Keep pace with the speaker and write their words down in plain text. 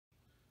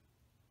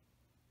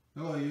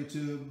Hello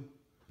YouTube.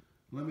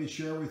 Let me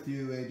share with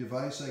you a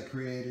device I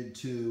created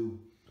to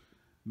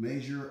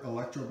measure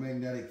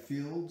electromagnetic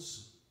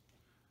fields.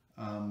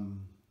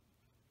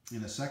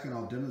 In a second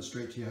I'll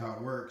demonstrate to you how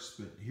it works,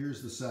 but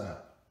here's the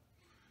setup.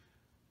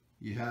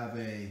 You have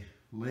a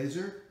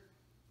laser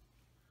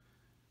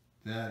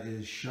that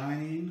is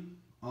shining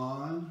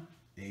on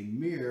a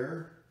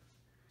mirror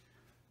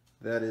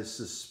that is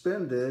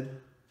suspended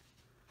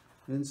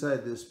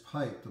inside this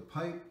pipe. The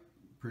pipe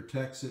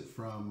protects it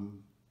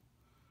from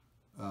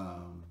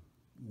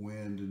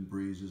wind and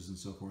breezes and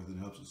so forth, and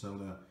helps it settle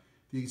down.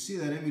 If you can see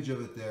that image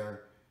of it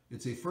there,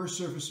 it's a first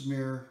surface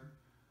mirror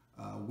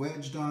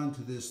wedged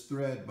onto this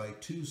thread by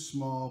two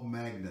small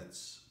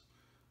magnets.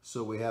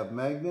 So we have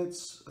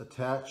magnets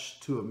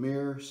attached to a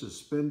mirror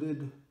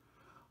suspended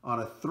on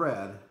a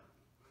thread,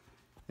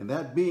 and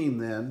that beam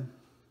then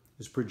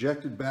is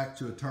projected back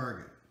to a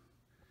target.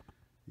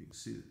 You can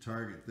see the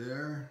target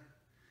there.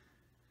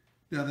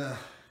 Now the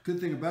good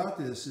thing about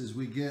this is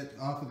we get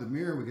off of the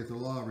mirror, we get the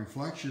law of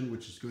reflection,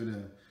 which is going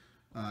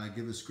to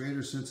give us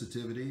greater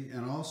sensitivity,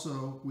 and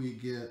also we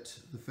get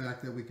the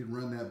fact that we can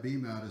run that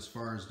beam out as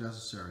far as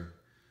necessary.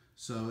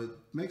 So it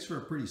makes for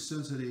a pretty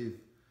sensitive,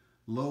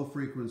 low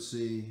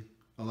frequency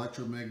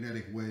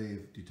electromagnetic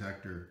wave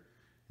detector.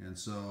 And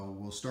so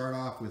we'll start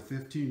off with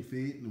 15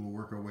 feet and we'll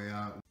work our way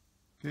out.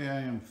 Okay,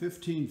 I am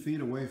 15 feet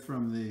away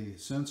from the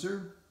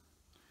sensor,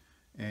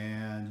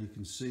 and you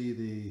can see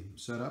the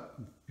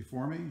setup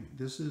before me.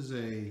 This is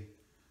a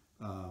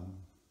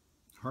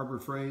Harbor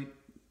Freight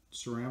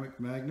ceramic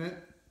magnet,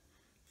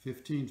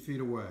 15 feet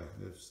away.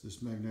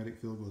 This magnetic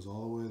field goes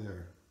all the way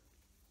there.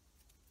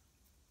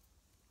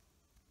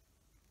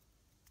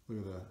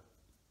 Look at that.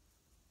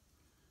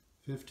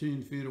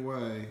 15 feet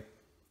away,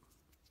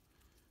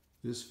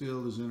 this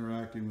field is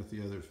interacting with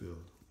the other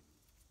field.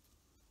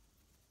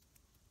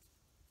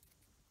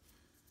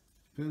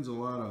 Depends a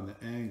lot on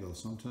the angle.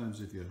 Sometimes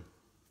if you,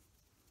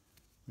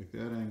 like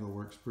that angle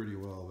works pretty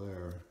well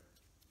there.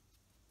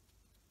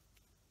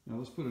 Now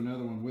let's put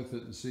another one with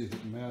it and see if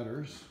it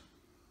matters.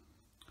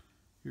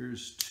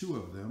 Here's two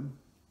of them.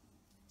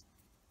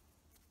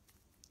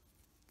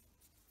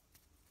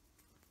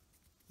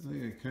 I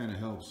think it kind of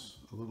helps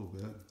a little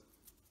bit.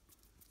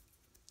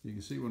 You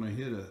can see when I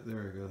hit it,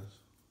 there it goes.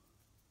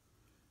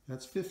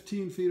 That's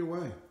 15 feet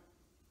away.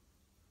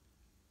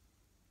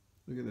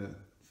 Look at that,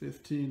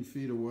 15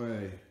 feet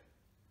away.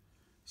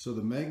 So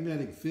the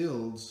magnetic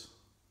fields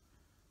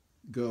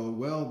go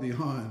well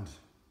beyond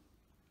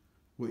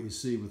what you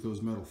see with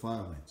those metal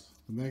filings.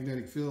 The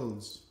magnetic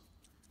fields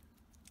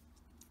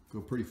go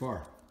pretty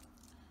far.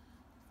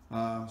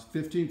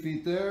 15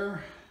 feet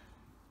there.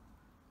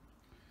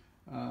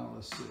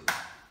 Let's see.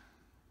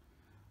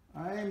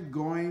 I'm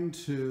going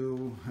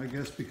to, I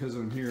guess because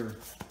I'm here,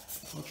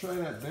 I'll try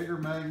that bigger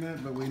magnet,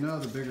 but we know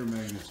the bigger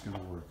magnet's going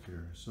to work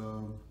here.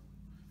 So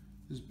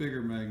this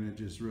bigger magnet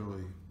just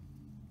really,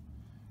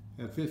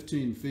 at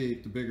 15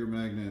 feet, the bigger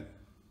magnet,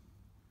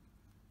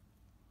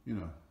 you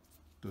know,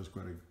 does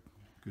quite a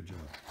good job.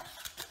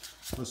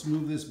 Let's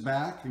move this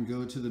back and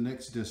go to the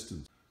next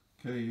distance.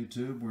 Okay,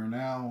 YouTube, we're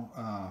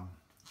now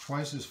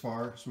twice as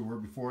far as we were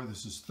before.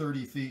 This is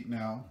 30 feet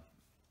now.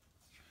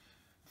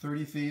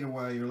 30 feet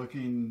away, you're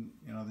looking,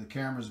 you know, the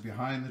camera's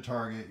behind the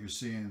target. You're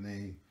seeing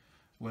the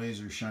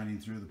laser shining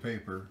through the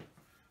paper.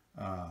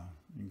 You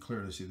can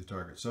clearly see the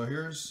target. So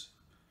here's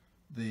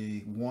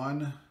the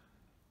one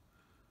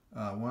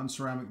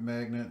ceramic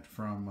magnet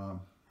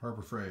from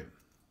Harbor Freight.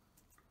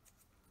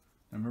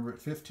 And remember,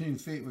 at 15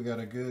 feet, we got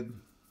a good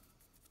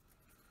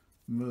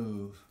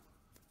move.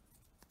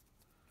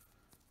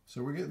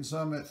 So we're getting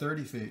some at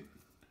 30 feet.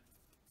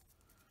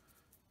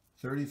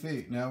 30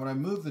 feet. Now, when I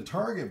move the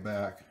target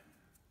back,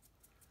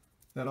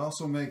 that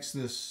also makes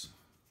this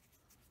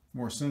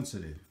more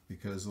sensitive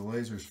because the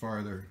laser's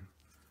farther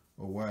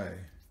away.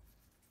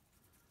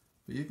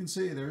 But you can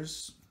see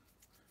there's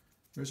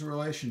a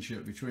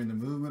relationship between the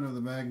movement of the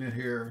magnet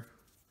here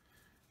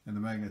and the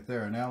magnet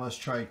there. Now let's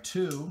try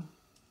two.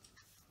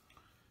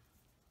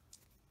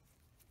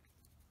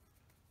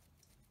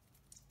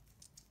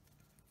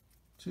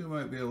 Two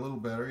might be a little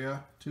better. Yeah,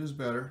 two's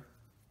better.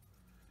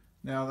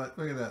 Now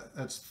look at that.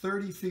 That's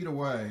 30 feet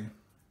away.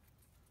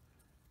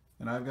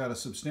 And I've got a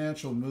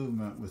substantial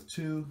movement with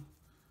two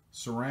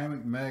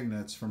ceramic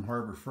magnets from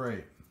Harbor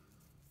Freight.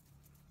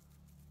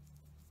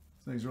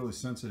 This thing's really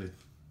sensitive.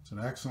 It's an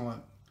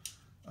excellent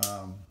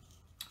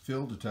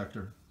field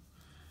detector,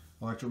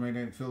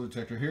 electromagnetic field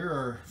detector. Here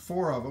are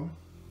four of them.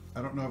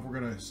 I don't know if we're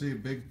going to see a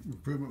big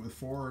improvement with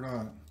four or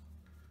not.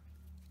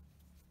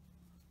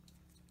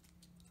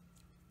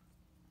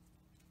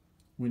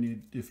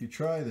 If you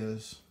try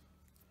this,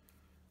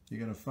 you're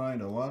going to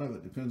find a lot of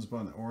it depends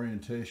upon the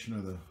orientation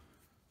of the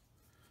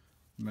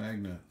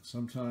magnet.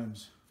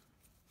 Sometimes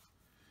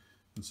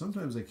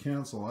they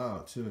cancel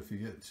out too. If you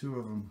get two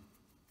of them,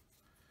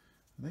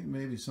 I think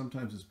maybe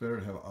sometimes it's better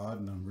to have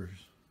odd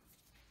numbers.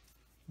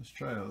 Let's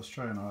try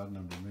an odd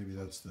number. Maybe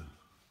that's the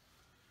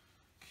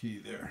key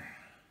there.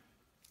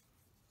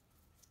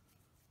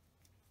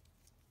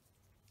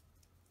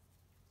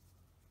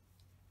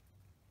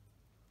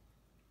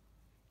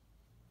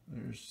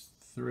 There's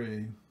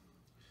 3.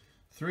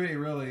 3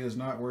 really is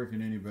not working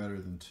any better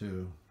than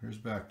 2. Here's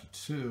back to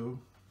 2.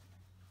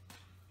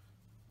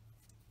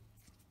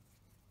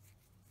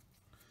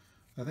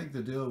 I think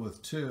the deal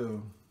with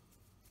 2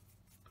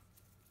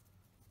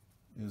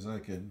 is I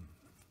can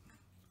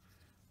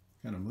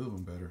kind of move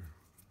them better.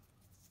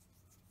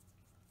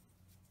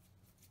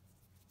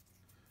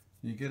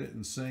 You get it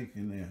in sync,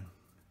 and yeah,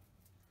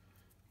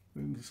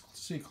 we can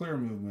see clear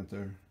movement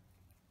there.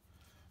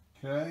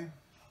 Okay,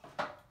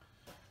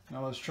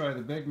 now let's try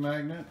the big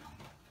magnet,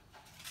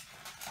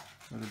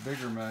 or the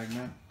bigger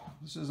magnet.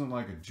 This isn't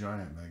like a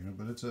giant magnet,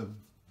 but it's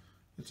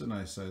a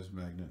nice sized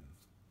magnet.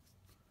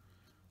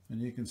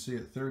 And you can see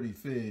at 30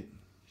 feet,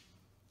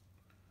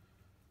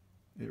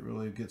 it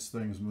really gets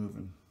things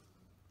moving.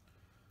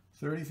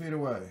 30 feet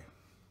away.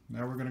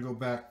 Now we're going to go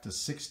back to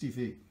 60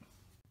 feet.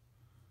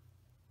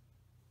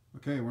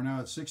 Okay, we're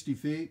now at 60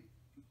 feet.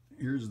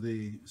 Here's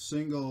the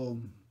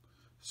single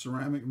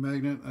ceramic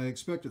magnet. I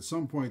expect at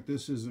some point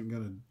this isn't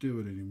going to do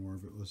it anymore,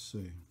 but let's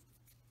see.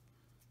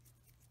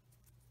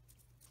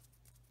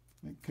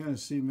 I kind of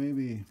see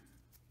maybe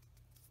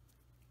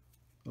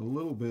a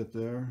little bit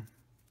there.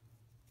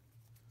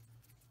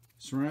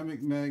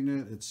 Ceramic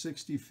magnet at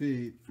 60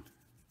 feet.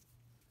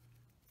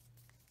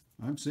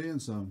 I'm seeing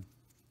some.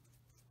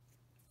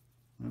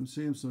 I'm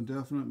seeing some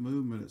definite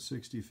movement at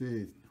 60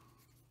 feet.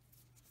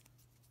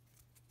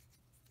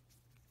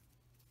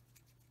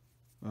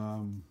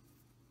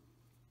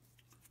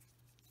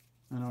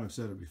 I know I've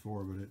said it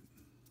before, but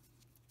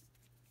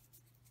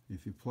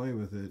if you play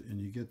with it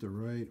and you get the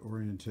right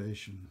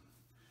orientation.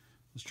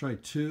 Let's try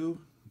 2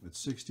 at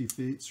 60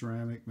 feet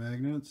ceramic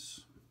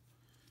magnets.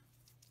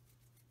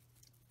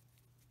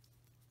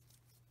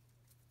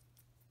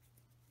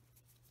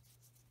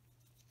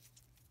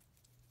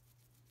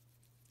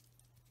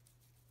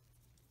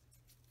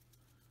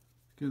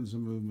 Getting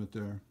some movement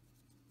there.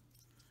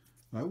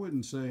 I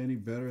wouldn't say any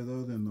better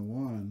though than the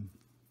 1.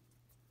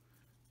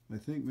 I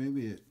think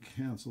maybe it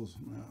cancels.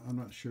 I'm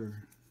not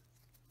sure.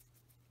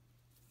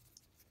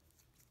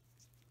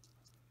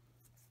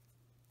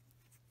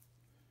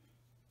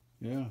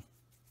 Yeah.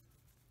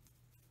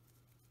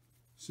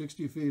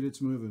 60 feet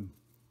it's moving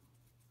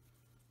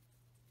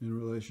in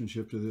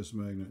relationship to this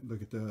magnet.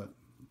 Look at that.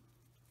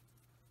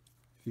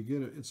 If you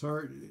get it, it's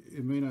hard.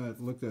 It may not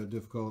look that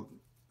difficult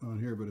on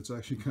here, but it's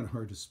actually kind of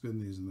hard to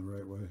spin these in the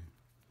right way.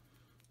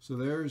 So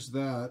there's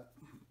that.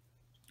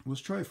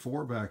 Let's try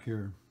 4 back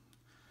here.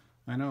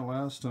 I know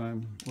last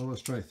time, well,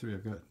 let's try 3. I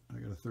got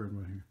a third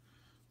one here.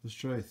 Let's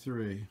try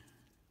 3.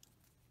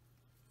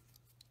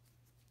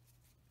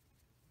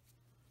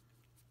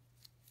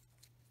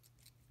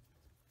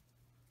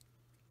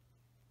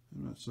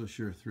 I'm not so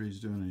sure 3's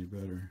doing any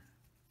better.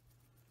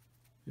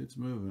 It's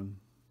moving.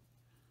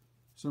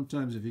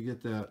 Sometimes if you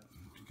get that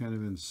kind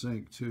of in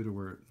sync too, to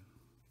where it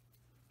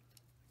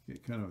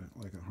get kind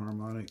of like a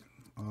harmonic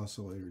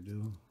oscillator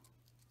deal.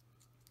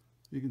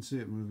 You can see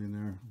it moving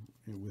there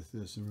with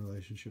this in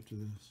relationship to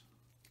this.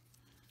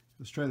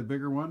 Let's try the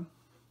bigger one.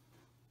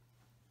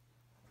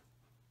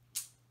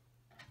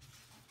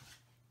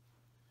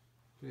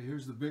 Okay,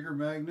 here's the bigger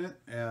magnet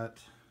at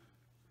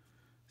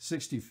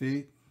 60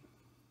 feet.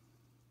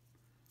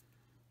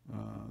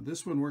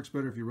 This one works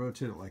better if you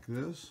rotate it like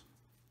this.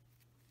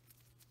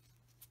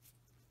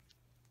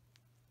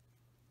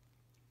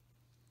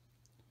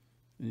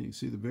 And you can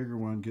see the bigger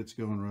one gets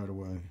going right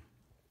away.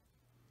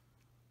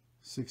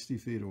 60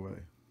 feet away.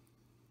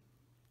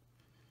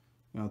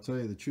 Now I'll tell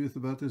you the truth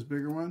about this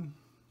bigger one.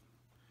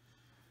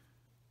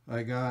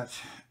 I got,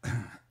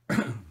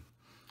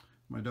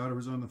 my daughter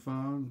was on the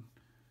phone.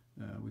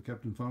 We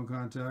kept in phone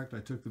contact.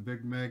 I took the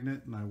big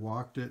magnet and I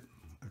walked it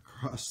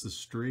across the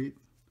street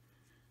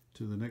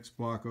to the next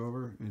block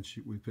over, and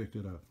we picked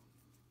it up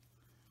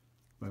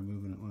by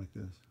moving it like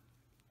this.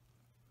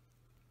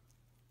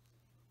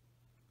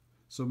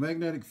 So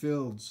magnetic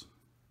fields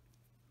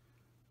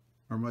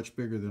are much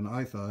bigger than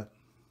I thought.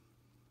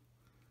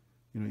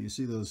 You know, you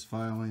see those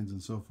filings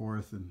and so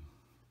forth, and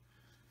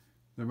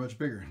they're much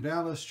bigger.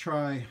 Now let's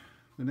try,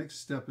 the next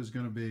step is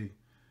going to be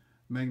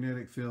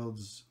magnetic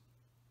fields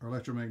or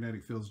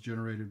electromagnetic fields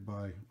generated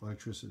by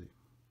electricity.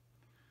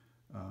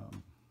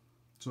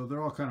 So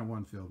they're all kind of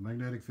one field.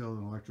 Magnetic field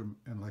and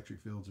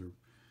electric fields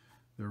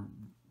they're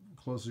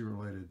closely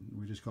related.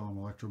 We just call them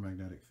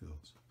electromagnetic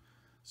fields.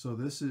 So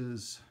this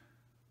is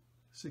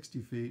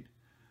 60 feet.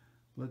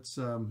 Let's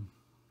go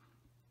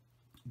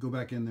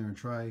back in there and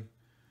try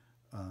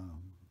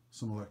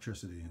some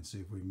electricity and see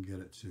if we can get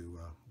it to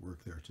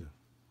work there too.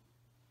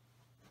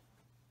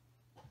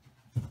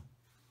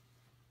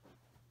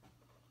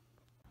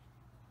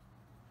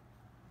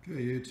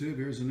 Okay, YouTube,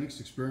 here's the next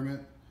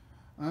experiment.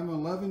 I'm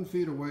 11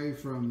 feet away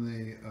from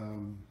the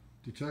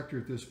detector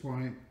at this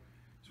point.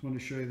 Just want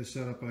to show you the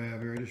setup I have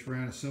here. I just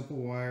ran a simple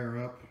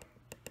wire up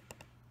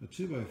a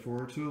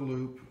 2x4 to a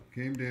loop,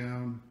 came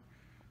down,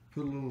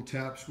 put a little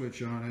tap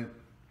switch on it,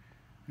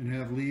 and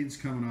have leads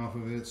coming off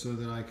of it so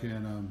that I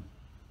can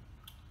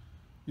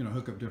you know,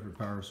 hook up different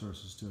power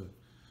sources to it.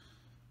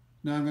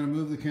 Now I'm going to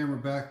move the camera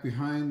back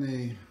behind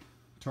the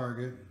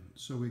target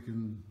so we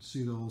can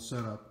see the whole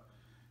setup.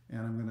 And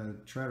I'm going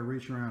to try to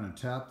reach around and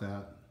tap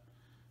that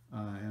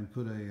and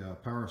put a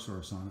power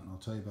source on it. And I'll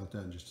tell you about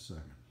that in just a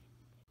second.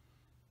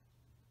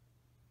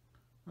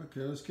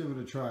 Okay, let's give it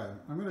a try.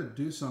 I'm going to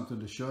do something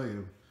to show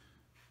you.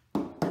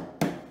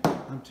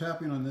 I'm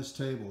tapping on this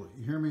table.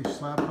 You hear me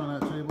slapping on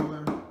that table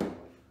there?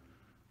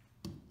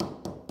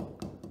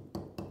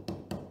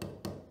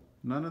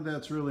 None of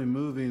that's really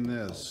moving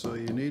this, so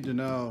you need to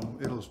know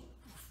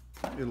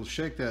it'll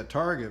shake that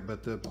target,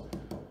 but the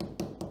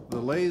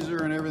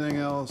laser and everything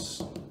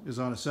else is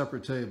on a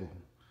separate table.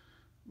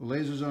 The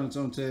laser's on its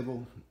own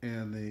table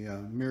and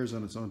the mirror's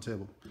on its own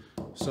table.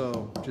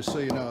 So just so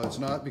you know, it's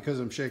not because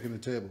I'm shaking the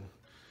table.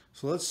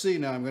 So let's see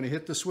now. I'm going to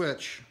hit the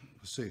switch.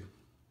 Let's see.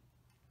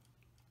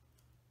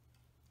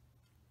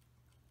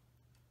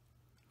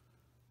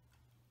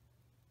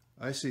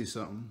 I see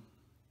something.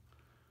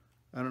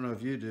 I don't know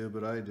if you do,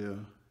 but I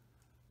do.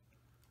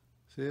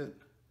 See it?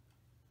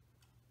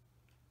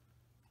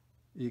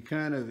 You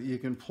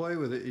can play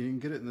with it. You can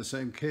get it in the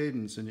same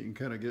cadence, and you can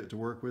kind of get it to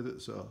work with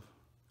itself.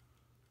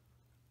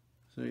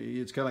 So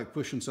it's kind of like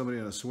pushing somebody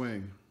in a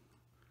swing.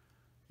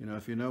 You know,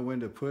 if you know when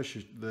to push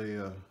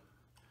the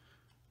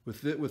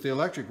with the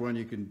electric one,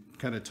 you can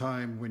kind of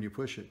time when you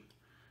push it.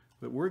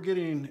 But we're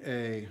getting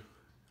a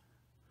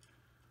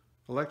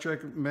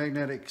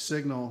electromagnetic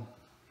signal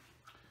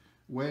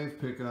wave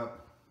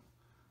pickup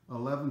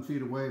 11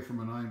 feet away from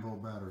a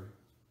 9-volt battery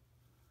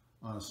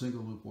on a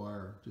single loop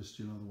wire. Just,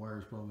 you know, the wire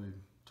is probably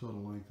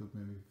total length of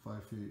maybe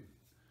 5 feet,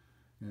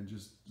 and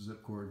just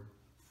zip cord,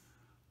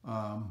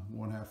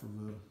 1/2 of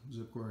the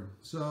zip cord.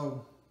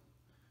 So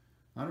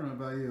I don't know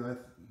about you,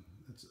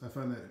 I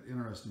find that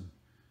interesting.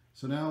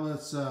 So now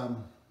let's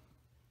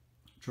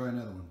try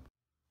another one.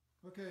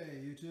 Okay,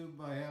 YouTube,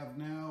 I have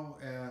now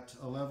at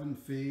 11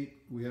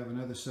 feet, we have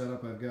another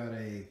setup. I've got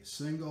a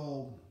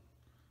single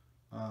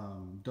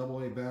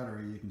AA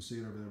battery. You can see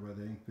it over there by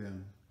the ink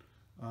pen,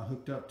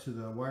 hooked up to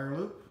the wire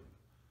loop.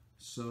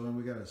 So, and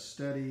we got a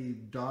steady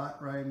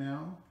dot right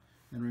now.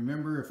 And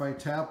remember, if I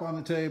tap on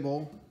the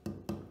table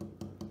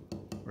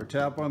or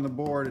tap on the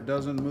board, it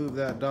doesn't move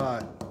that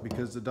dot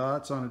because the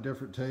dot's on a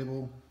different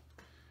table,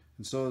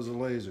 and so is the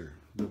laser.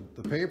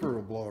 The paper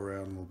will blow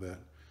around a little bit,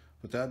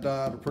 but that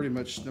dot will pretty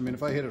much, I mean,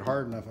 if I hit it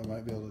hard enough, I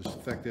might be able to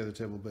affect the other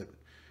table. But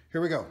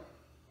here we go.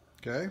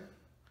 Okay,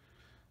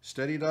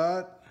 steady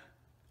dot.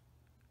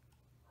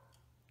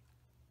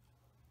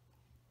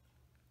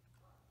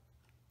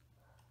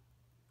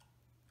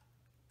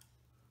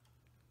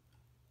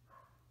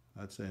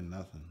 I'd say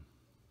nothing.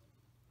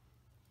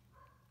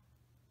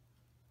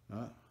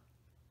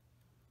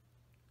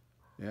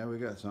 Yeah, we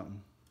got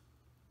something.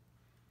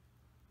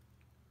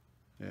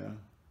 Yeah.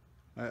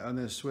 On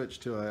this switch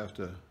too, I have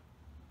to,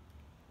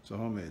 it's a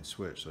homemade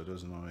switch, so it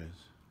doesn't always.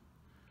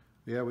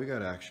 Yeah, we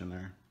got action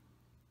there.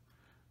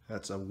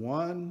 That's a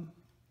one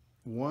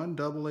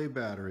AA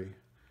battery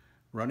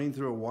running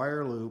through a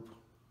wire loop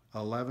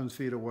 11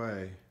 feet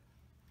away,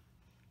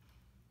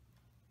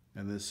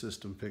 and this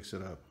system picks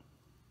it up.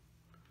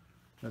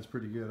 That's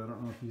pretty good. I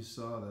don't know if you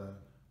saw that,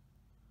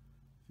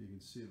 if you can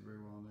see it very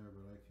well in there,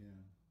 but I can.